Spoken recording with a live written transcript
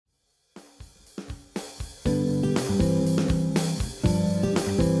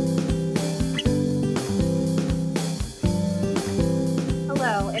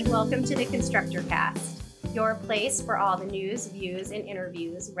Welcome to the ConstructorCast, your place for all the news, views, and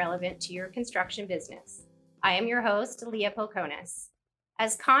interviews relevant to your construction business. I am your host, Leah Poconis.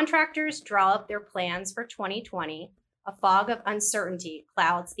 As contractors draw up their plans for 2020, a fog of uncertainty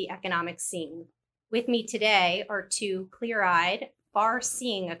clouds the economic scene. With me today are two clear-eyed,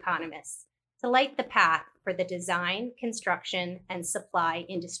 far-seeing economists to light the path for the design, construction, and supply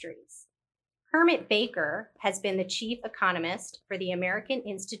industries. Kermit Baker has been the chief economist for the American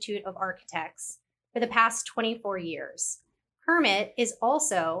Institute of Architects for the past 24 years. Kermit is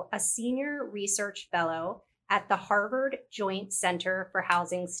also a senior research fellow at the Harvard Joint Center for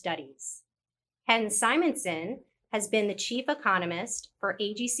Housing Studies. Ken Simonson has been the chief economist for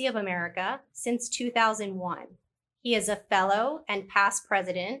AGC of America since 2001. He is a fellow and past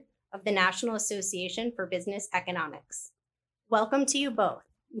president of the National Association for Business Economics. Welcome to you both.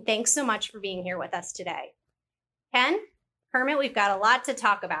 Thanks so much for being here with us today. Ken, Kermit, we've got a lot to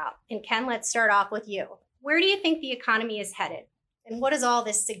talk about. And Ken, let's start off with you. Where do you think the economy is headed? And what does all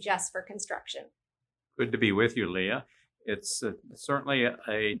this suggest for construction? Good to be with you, Leah. It's certainly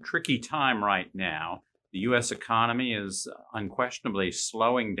a tricky time right now. The U.S. economy is unquestionably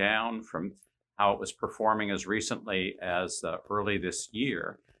slowing down from how it was performing as recently as early this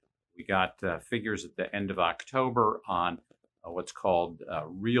year. We got figures at the end of October on what's called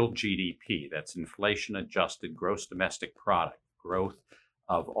real GDP. That's inflation-adjusted gross domestic product, growth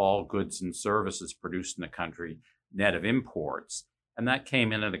of all goods and services produced in the country, net of imports. And that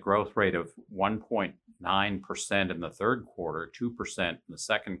came in at a growth rate of 1.9% in the third quarter, 2% in the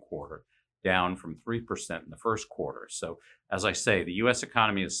second quarter, down from 3% in the first quarter. So, as I say, the U.S.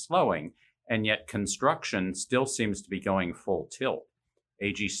 economy is slowing, and yet construction still seems to be going full tilt.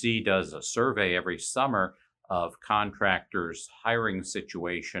 AGC does a survey every summer of contractors' hiring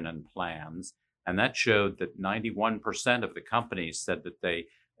situation and plans, and that showed that 91% of the companies said that they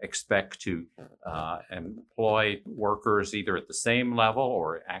expect to employ workers either at the same level,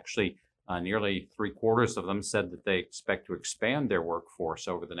 or actually nearly 3/4 of them said that they expect to expand their workforce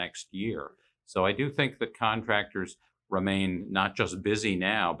over the next year. So I do think that contractors remain not just busy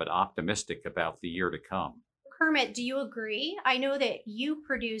now, but optimistic about the year to come. Kermit, do you agree? I know that you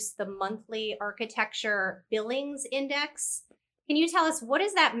produce the monthly Architecture Billings Index. Can you tell us, what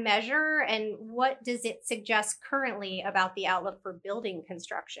does that measure and what does it suggest currently about the outlook for building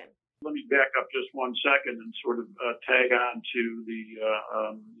construction? Let me back up just 1 second and sort of tag on to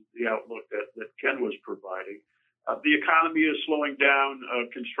the outlook that Ken was providing. The economy is slowing down.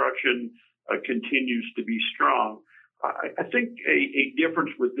 Construction continues to be strong. I think a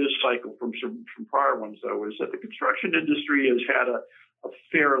difference with this cycle from prior ones, though, is that the construction industry has had a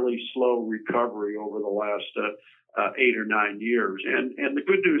fairly slow recovery over the last 8 or 9 years. And the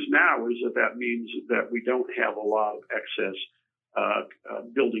good news now is that means that we don't have a lot of excess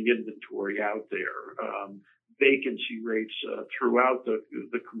building inventory out there. Vacancy rates throughout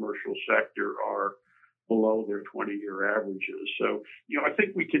the commercial sector are below their 20-year averages. So, I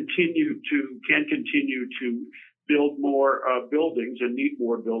think we can continue to build more buildings and need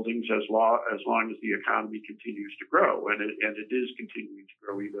more buildings as long as the economy continues to grow, and it is continuing to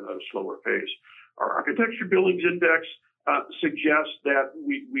grow even at a slower pace. Our Architecture Billings Index suggests that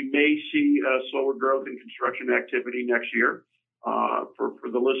we may see slower growth in construction activity next year. For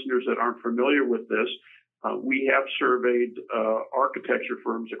the listeners that aren't familiar with this, we have surveyed architecture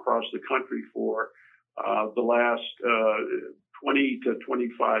firms across the country for the last 20 to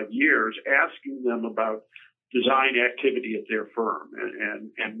 25 years, asking them about design activity at their firm,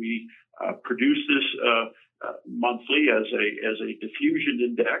 and we produce this monthly as a diffusion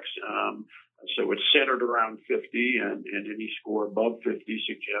index. So it's centered around 50, and any score above 50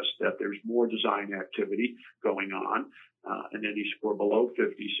 suggests that there's more design activity going on, and any score below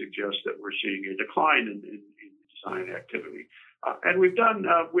 50 suggests that we're seeing a decline in design activity. And we've done,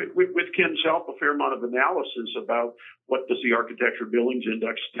 with Ken's help, a fair amount of analysis about what does the Architecture Billings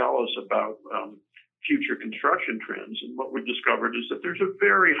Index tell us about future construction trends. And what we discovered is that there's a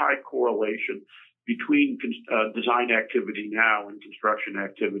very high correlation between design activity now and construction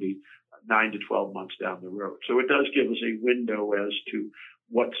activity 9 to 12 months down the road. So it does give us a window as to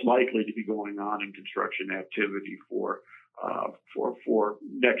what's likely to be going on in construction activity for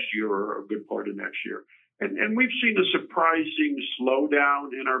next year, or a good part of next year. And we've seen a surprising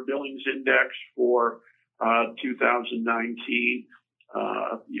slowdown in our Billings Index for 2019.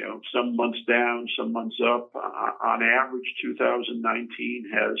 Some months down, some months up. On average, 2019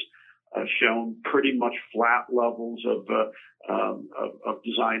 has shown pretty much flat levels of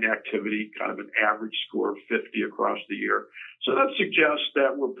design activity, kind of an average score of 50 across the year. So that suggests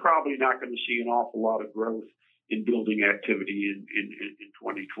that we're probably not going to see an awful lot of growth in building activity in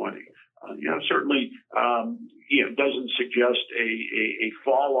 2020. Certainly, doesn't suggest a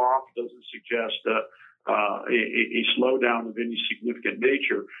fall off, doesn't suggest a slowdown of any significant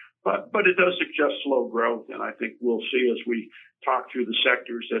nature, but it does suggest slow growth. And I think we'll see as we talk through the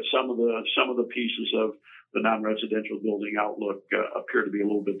sectors that some of the pieces of the non-residential building outlook appear to be a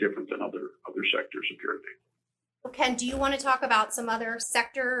little bit different than other sectors appear to be. Ken, do you want to talk about some other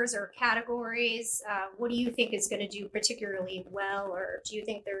sectors or categories? What do you think is going to do particularly well, or do you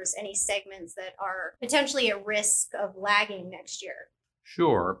think there's any segments that are potentially at risk of lagging next year?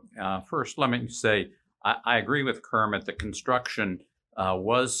 Sure. First, let me say I agree with Kermit that construction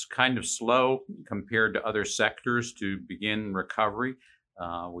was kind of slow compared to other sectors to begin recovery.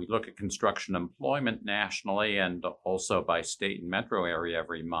 We look at construction employment nationally and also by state and metro area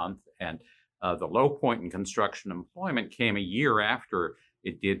every month. And the low point in construction employment came a year after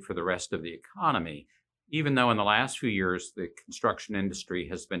it did for the rest of the economy. Even though in the last few years, the construction industry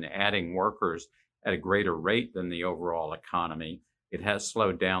has been adding workers at a greater rate than the overall economy, it has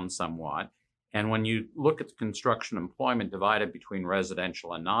slowed down somewhat. And when you look at construction employment divided between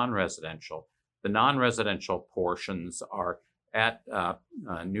residential and non-residential, the non-residential portions are at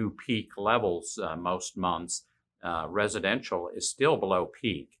new peak levels most months. Residential is still below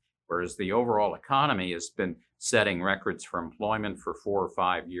peak, whereas the overall economy has been setting records for employment for 4 or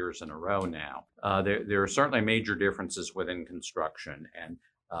 5 years in a row now. There are certainly major differences within construction, and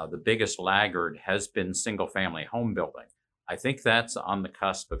the biggest laggard has been single-family home building. I think that's on the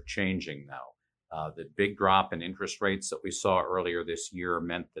cusp of changing, though. The big drop in interest rates that we saw earlier this year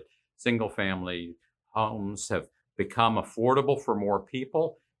meant that single-family homes have become affordable for more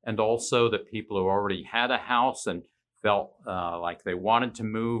people, and also that people who already had a house and felt like they wanted to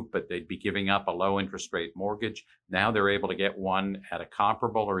move, but they'd be giving up a low interest rate mortgage. Now they're able to get one at a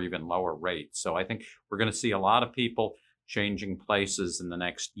comparable or even lower rate. So I think we're going to see a lot of people changing places in the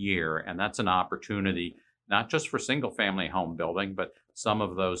next year. And that's an opportunity, not just for single family home building, but some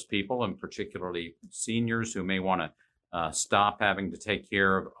of those people, and particularly seniors who may want to stop having to take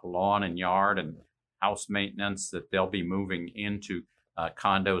care of a lawn and yard and house maintenance, that they'll be moving into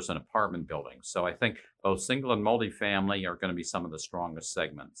condos and apartment buildings. So I think both single and multifamily are going to be some of the strongest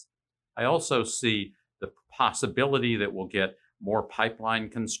segments. I also see the possibility that we'll get more pipeline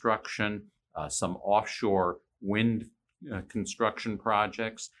construction, some offshore wind construction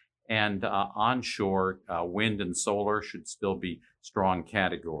projects, and onshore wind and solar should still be strong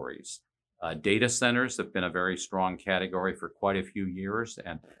categories. Data centers have been a very strong category for quite a few years,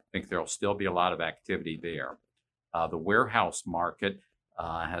 and I think there'll still be a lot of activity there. The warehouse market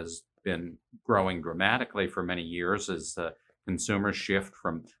has been growing dramatically for many years as consumers shift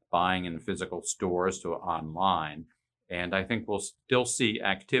from buying in physical stores to online. And I think we'll still see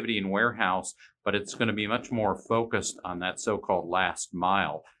activity in warehouse, but it's going to be much more focused on that so-called last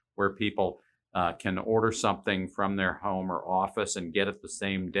mile, where people can order something from their home or office and get it the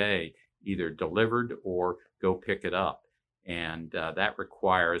same day, either delivered or go pick it up. And that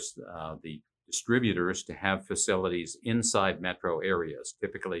requires the distributors to have facilities inside metro areas,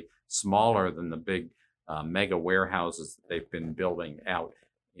 typically smaller than the big mega warehouses that they've been building out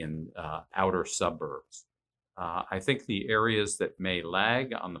in outer suburbs. I think the areas that may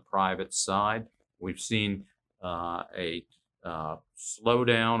lag on the private side, we've seen a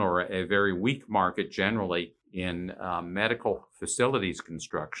slowdown or a very weak market generally in medical facilities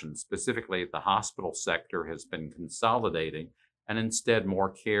construction. Specifically, the hospital sector has been consolidating, and instead more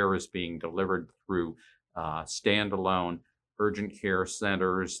care is being delivered through standalone urgent care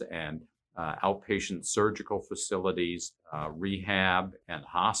centers and outpatient surgical facilities, rehab, and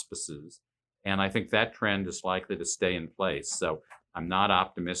hospices. And I think that trend is likely to stay in place. So I'm not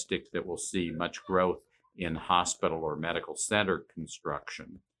optimistic that we'll see much growth in hospital or medical center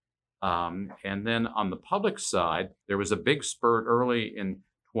construction. And then on the public side, there was a big spurt early in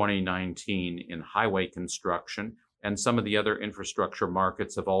 2019 in highway construction, and some of the other infrastructure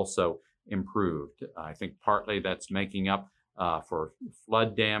markets have also improved. I think partly that's making up for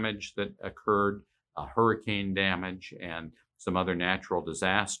flood damage that occurred, hurricane damage, and some other natural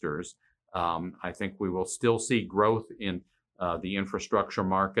disasters. I think we will still see growth in the infrastructure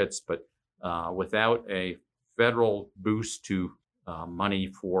markets, but without a federal boost to money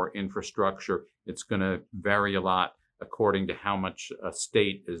for infrastructure, it's going to vary a lot according to how much a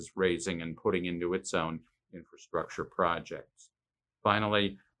state is raising and putting into its own infrastructure projects.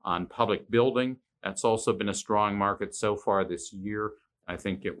 Finally, on public building, that's also been a strong market so far this year. I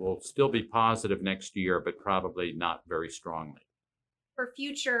think it will still be positive next year, but probably not very strongly. For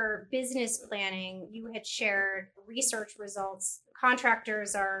future business planning, you had shared research results.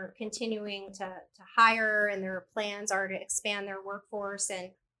 Contractors are continuing to hire, and their plans are to expand their workforce.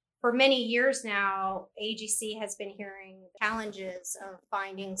 And for many years now, AGC has been hearing challenges of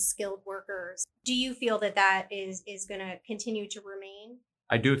finding skilled workers. Do you feel that is going to continue to remain?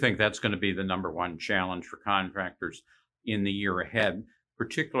 I do think that's going to be the number one challenge for contractors in the year ahead,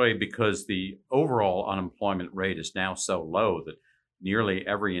 particularly because the overall unemployment rate is now so low that nearly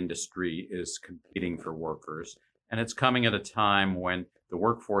every industry is competing for workers. And it's coming at a time when the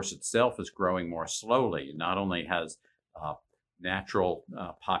workforce itself is growing more slowly. Not only has natural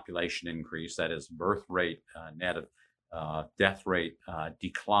population increase, that is, birth rate net of death rate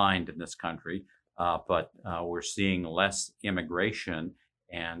declined in this country, but we're seeing less immigration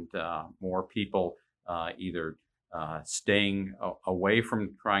and more people either staying away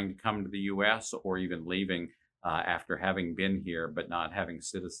from trying to come to the U.S. or even leaving after having been here but not having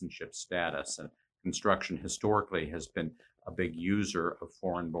citizenship status. And construction historically has been a big user of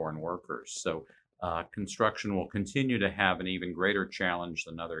foreign-born workers. So construction will continue to have an even greater challenge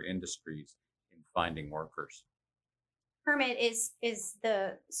than other industries in finding workers. Kermit, is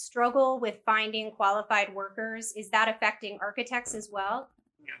the struggle with finding qualified workers, is that affecting architects as well?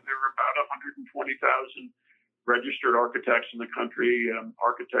 Yeah, there are about 120,000 registered architects in the country.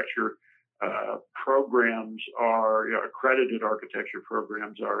 Architecture programs accredited architecture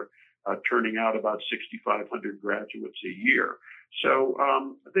programs are turning out about 6,500 graduates a year. So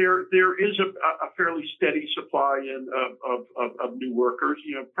there is a fairly steady supply of new workers.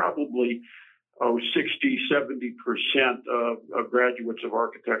 Probably 60-70% of graduates of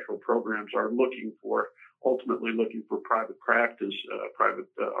architectural programs are ultimately looking for private practice, private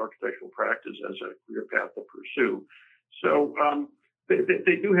architectural practice as a career path to pursue. So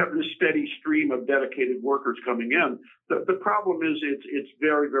they do have this steady stream of dedicated workers coming in. The problem is it's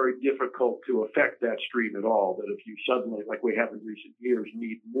very, very difficult to affect that stream at all. That if you suddenly, like we have in recent years,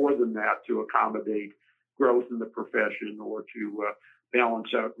 need more than that to accommodate growth in the profession or to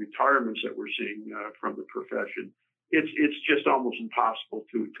balance out retirements that we're seeing from the profession, it's just almost impossible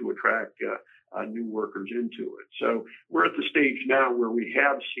to attract new workers into it. So we're at the stage now where we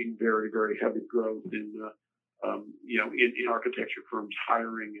have seen very, very heavy growth in architecture firms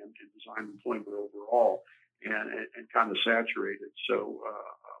hiring and design employment overall, and kind of saturated. So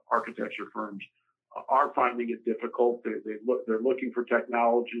architecture firms are finding it difficult. They're looking for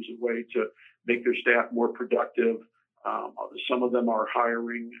technology as a way to make their staff more productive. Some of them are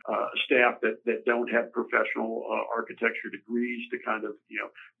hiring staff that don't have professional architecture degrees to kind of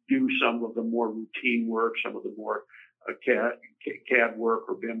do some of the more routine work, some of the more CAD work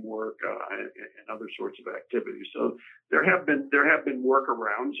or BIM work and other sorts of activities. So there have been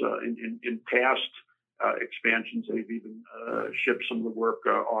workarounds in past expansions. They've even shipped some of the work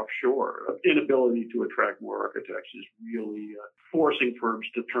offshore. Inability to attract more architects is really forcing firms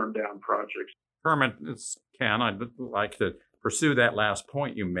to turn down projects. Kermit, it's Ken. I'd like to pursue that last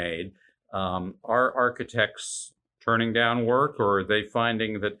point you made. Are architects turning down work, or are they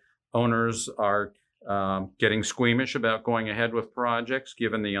finding that owners are getting squeamish about going ahead with projects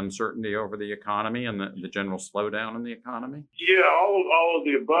given the uncertainty over the economy and the general slowdown in the economy? Yeah, all of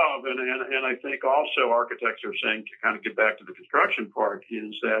the above. And I think also architects are saying, to kind of get back to the construction part,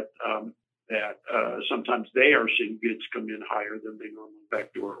 is that sometimes they are seeing bids come in higher than they normally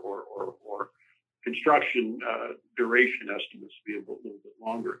expect, or construction duration estimates to be a little bit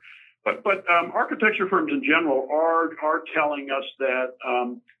longer. But architecture firms in general are telling us that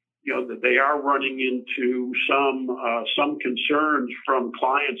that they are running into some concerns from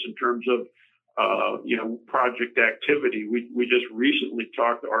clients in terms of project activity. We just recently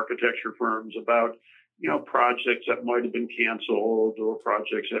talked to architecture firms about projects that might have been canceled, or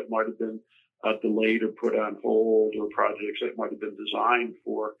projects that might have been delayed or put on hold, or projects that might have been designed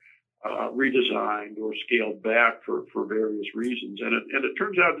for redesigned or scaled back for various reasons. And it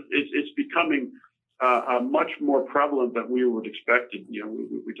turns out it's becoming much more prevalent than we would expect.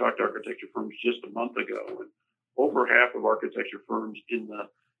 We talked to architecture firms just a month ago, and over half of architecture firms in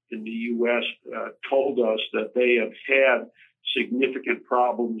the U.S. Told us that they have had significant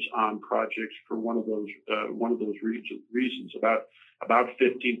problems on projects for one of those reasons. About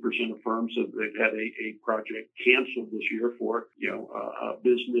 15% of firms have had a project canceled this year for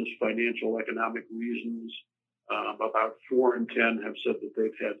business, financial, economic reasons. About 4 in 10 have said that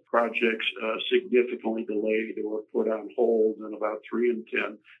they've had projects significantly delayed or put on hold, and about 3 in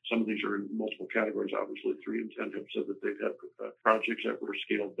 10, some of these are in multiple categories, obviously, 3 in 10 have said that they've had projects that were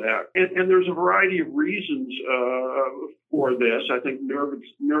scaled back. And there's a variety of reasons for this. I think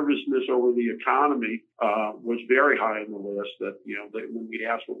nervousness over the economy was very high on the list. That when we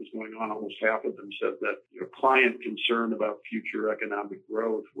asked what was going on, almost half of them said that client concern about future economic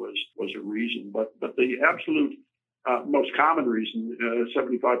growth was a reason. But the absolute most common reason,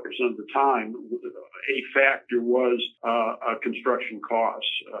 75% of the time, a factor was construction costs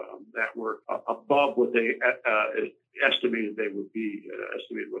that were above what they estimated they would be,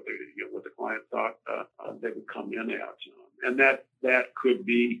 estimated what what the client thought they would come in at, and that could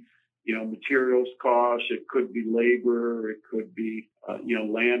be materials costs, it could be labor, it could be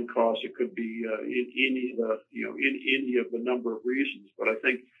land costs, it could be in any of the number of reasons. But I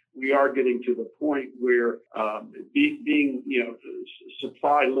think we are getting to the point where being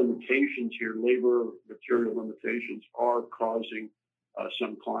supply limitations here, labor, material limitations, are causing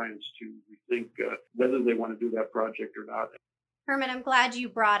some clients to rethink whether they want to do that project or not. Herman, I'm glad you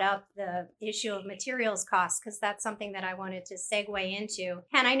brought up the issue of materials costs, because that's something that I wanted to segue into.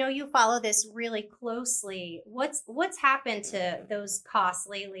 Ken, I know you follow this really closely. What's happened to those costs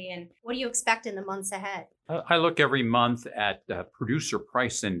lately, and what do you expect in the months ahead? I look every month at producer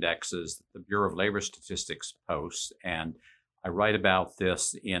price indexes that the Bureau of Labor Statistics posts, and I write about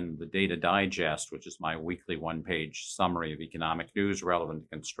this in the Data Digest, which is my weekly one-page summary of economic news relevant to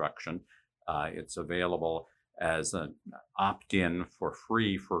construction. It's available as an opt-in for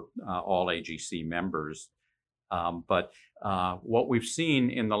free for all AGC members. But what we've seen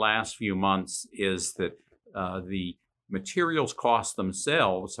in the last few months is that the materials costs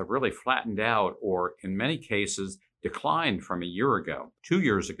themselves have really flattened out, or in many cases declined from a year ago. 2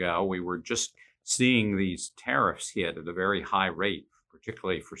 years ago, we were just seeing these tariffs hit at a very high rate,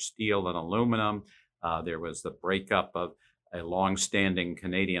 particularly for steel and aluminum. There was the breakup of a long-standing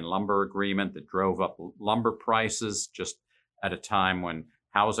Canadian lumber agreement that drove up lumber prices just at a time when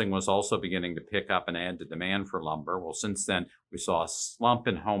housing was also beginning to pick up and add to demand for lumber. Well, since then, we saw a slump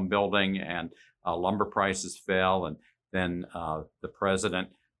in home building, and lumber prices fell, and then the president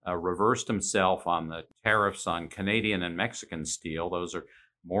reversed himself on the tariffs on Canadian and Mexican steel. Those are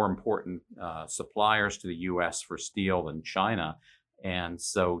more important suppliers to the U.S. for steel than China. And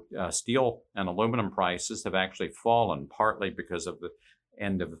so steel and aluminum prices have actually fallen, partly because of the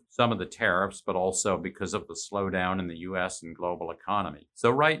end of some of the tariffs, but also because of the slowdown in the U.S. and global economy. So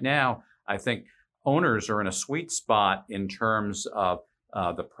right now, I think owners are in a sweet spot in terms of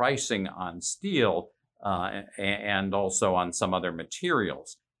the pricing on steel and also on some other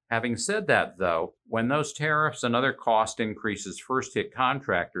materials. Having said that, though, when those tariffs and other cost increases first hit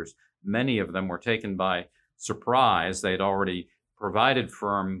contractors, many of them were taken by surprise. They'd already provided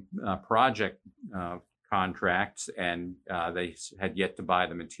firm project contracts, and they had yet to buy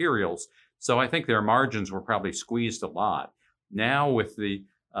the materials. So I think their margins were probably squeezed a lot. Now, with the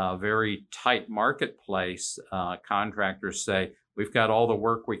very tight marketplace, contractors say, we've got all the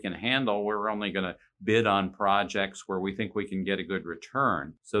work we can handle. We're only going to bid on projects where we think we can get a good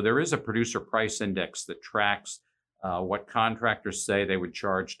return. So there is a producer price index that tracks what contractors say they would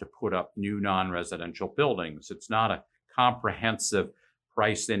charge to put up new non-residential buildings. It's not a comprehensive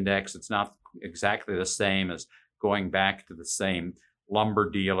price index. It's not exactly the same as going back to the same lumber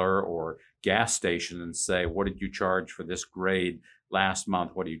dealer or gas station and say, what did you charge for this grade last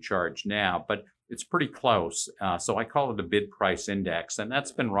month? What do you charge now? But it's pretty close. So I call it a bid price index, and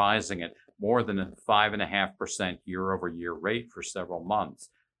that's been rising at more than a 5.5% year-over-year rate for several months.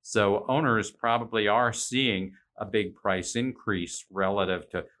 So owners probably are seeing a big price increase relative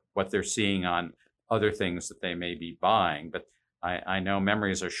to what they're seeing on other things that they may be buying. But I know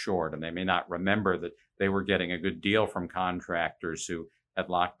memories are short, and they may not remember that they were getting a good deal from contractors who had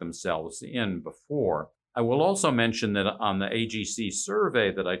locked themselves in before. I will also mention that on the AGC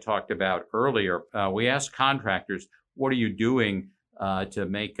survey that I talked about earlier, we asked contractors, what are you doing to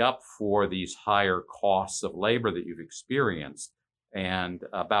make up for these higher costs of labor that you've experienced? And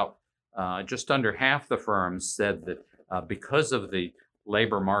about just under half the firms said that because of the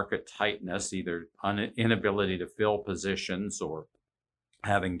labor market tightness, either inability to fill positions or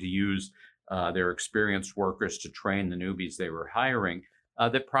having to use their experienced workers to train the newbies they were hiring,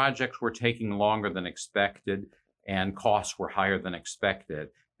 that projects were taking longer than expected and costs were higher than expected.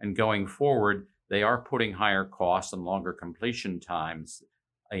 And going forward, they are putting higher costs and longer completion times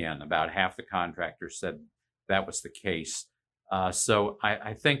in. About half the contractors said that was the case. So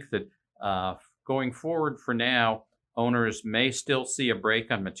I think that going forward for now, owners may still see a break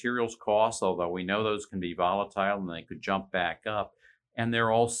on materials costs, although we know those can be volatile and they could jump back up. And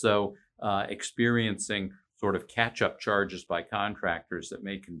they're also experiencing sort of catch-up charges by contractors that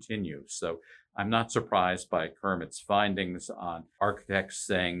may continue. So I'm not surprised by Kermit's findings on architects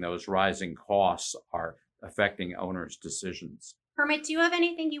saying those rising costs are affecting owners' decisions. Kermit, do you have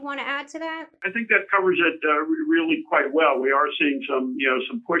anything you want to add to that? I think that covers it really quite well. We are seeing some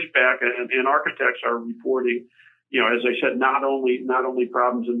pushback, and architects are reporting, as I said, not only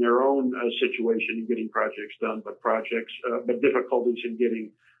problems in their own situation in getting projects done, but difficulties in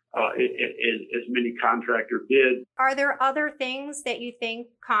getting as many contractor bids. Are there other things that you think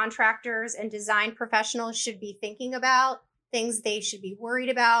contractors and design professionals should be thinking about? Things they should be worried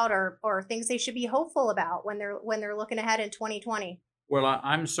about, or things they should be hopeful about when they're looking ahead in 2020? Well,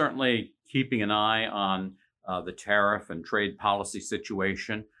 I'm certainly keeping an eye on the tariff and trade policy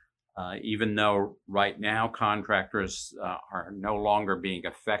situation. Even though right now contractors are no longer being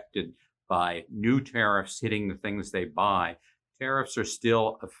affected by new tariffs hitting the things they buy, tariffs are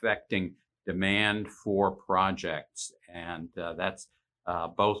still affecting demand for projects. And that's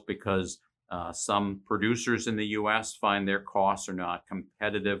both because some producers in the U.S. find their costs are not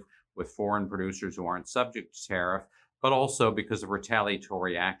competitive with foreign producers who aren't subject to tariff, but also because of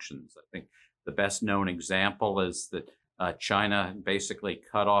retaliatory actions. I think the best known example is that China basically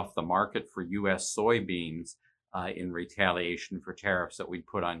cut off the market for U.S. soybeans in retaliation for tariffs that we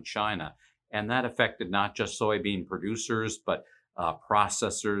put on China. And that affected not just soybean producers, but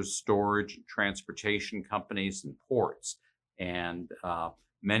processors, storage, transportation companies, and ports, and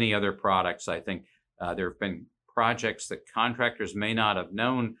many other products. I think there have been projects that contractors may not have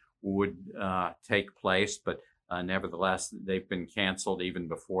known would take place, but nevertheless, they've been canceled even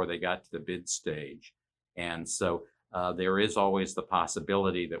before they got to the bid stage. And so there is always the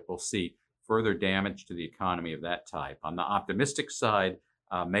possibility that we'll see further damage to the economy of that type. On the optimistic side,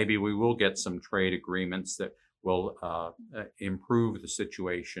 maybe we will get some trade agreements that will improve the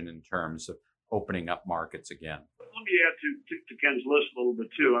situation in terms of opening up markets again. Let me add to Ken's list a little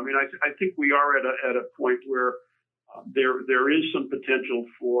bit too. I mean, I think we are at a point where there is some potential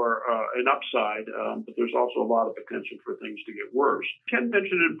for an upside, but there's also a lot of potential for things to get worse. Ken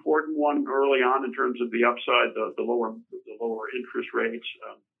mentioned an important one early on in terms of the upside, the lower interest rates.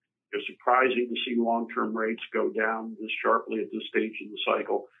 It's surprising to see long-term rates go down this sharply at this stage in the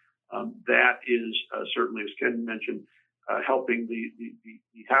cycle. That is certainly, as Ken mentioned, helping the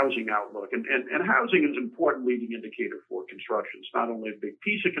housing outlook. And housing is an important leading indicator for construction. It's not only a big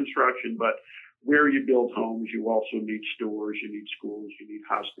piece of construction, but where you build homes, you also need stores, you need schools, you need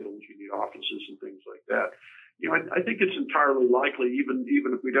hospitals, you need offices and things like that. I think it's entirely likely, even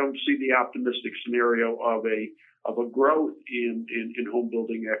if we don't see the optimistic scenario of a growth in home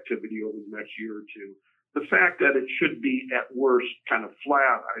building activity over the next year or two, the fact that it should be at worst kind of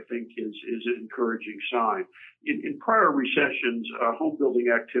flat, I think, is an encouraging sign. In prior recessions, home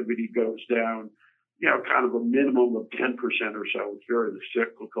building activity goes down, kind of a minimum of 10% or so. It's very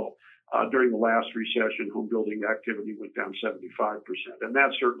cyclical. During the last recession, home building activity went down 75%, and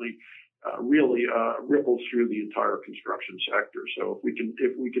that certainly really ripples through the entire construction sector. So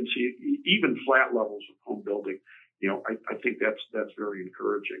if we can see even flat levels of home building, I think that's very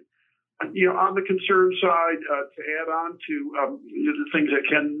encouraging. On the concern side, to add on to the things that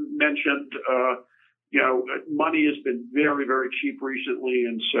Ken mentioned, money has been very, very cheap recently,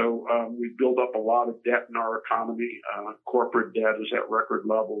 and so we've built up a lot of debt in our economy. Corporate debt is at record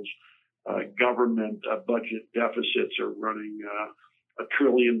levels. Government budget deficits are running $1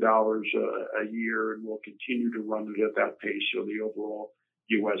 trillion a year, and will continue to run it at that pace. So the overall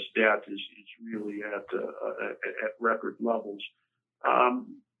U.S. debt is really at record levels.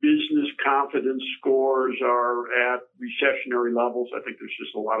 Business confidence scores are at recessionary levels. I think there's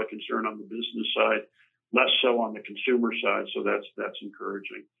just a lot of concern on the business side, less so on the consumer side. So that's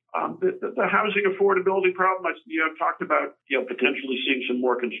encouraging. The housing affordability problem, I've talked about, potentially seeing some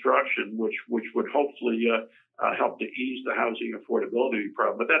more construction, which would hopefully help to ease the housing affordability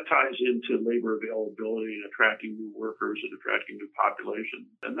problem. But that ties into labor availability and attracting new workers and attracting new population,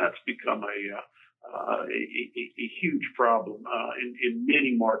 and that's become a huge problem in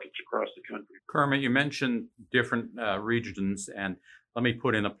many markets across the country. Kermit, you mentioned different regions, and let me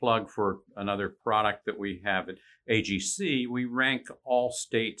put in a plug for another product that we have at AGC. We rank all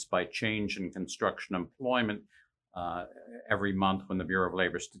states by change in construction employment every month when the Bureau of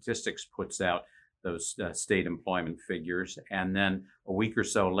Labor Statistics puts out those state employment figures. And then a week or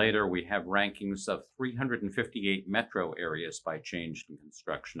so later, we have rankings of 358 metro areas by change in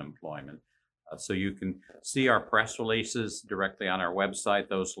construction employment. So you can see our press releases directly on our website.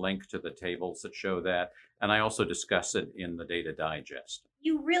 Those link to the tables that show that. And I also discuss it in the Data Digest.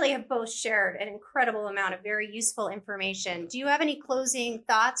 You really have both shared an incredible amount of very useful information. Do you have any closing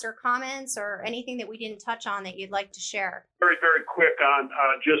thoughts or comments or anything that we didn't touch on that you'd like to share? Very, very quick on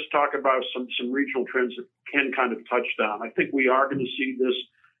just talk about some regional trends that Ken kind of touched on. I think we are going to see this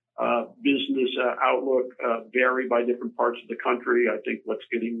business outlook vary by different parts of the country. I think what's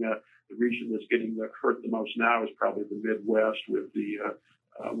getting the region that's getting hurt the most now is probably the Midwest with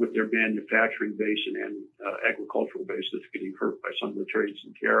their manufacturing base and agricultural base that's getting hurt by some of the trades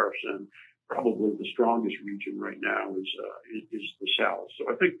and tariffs. And probably the strongest region right now is the South. So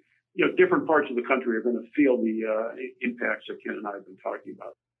I think different parts of the country are going to feel the impacts that Ken and I have been talking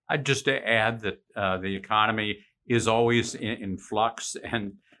about. I'd just to add that the economy is always in flux,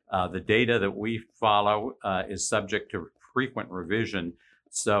 and the data that we follow is subject to frequent revision.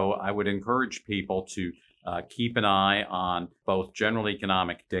 So I would encourage people to keep an eye on both general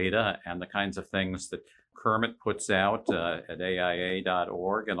economic data and the kinds of things that Kermit puts out at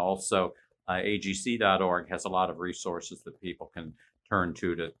AIA.org, and also AGC.org has a lot of resources that people can turn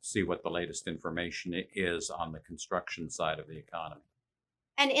to see what the latest information is on the construction side of the economy.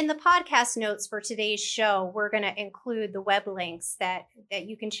 And in the podcast notes for today's show, we're going to include the web links that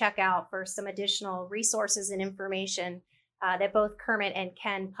you can check out for some additional resources and information that both Kermit and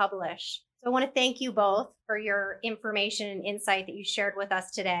Ken publish. So I want to thank you both for your information and insight that you shared with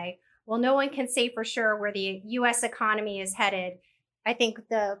us today. While no one can say for sure where the U.S. economy is headed, I think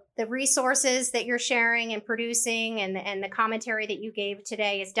the resources that you're sharing and producing and the commentary that you gave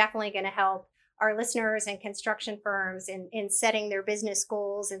today is definitely going to help our listeners and construction firms in setting their business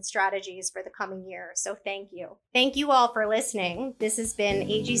goals and strategies for the coming year. So thank you. Thank you all for listening. This has been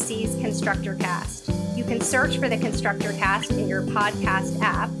AGC's ConstructorCast. You can search for the ConstructorCast in your podcast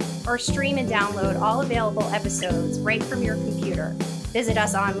app or stream and download all available episodes right from your computer. Visit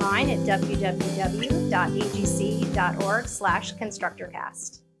us online at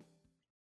www.agc.org/ConstructorCast.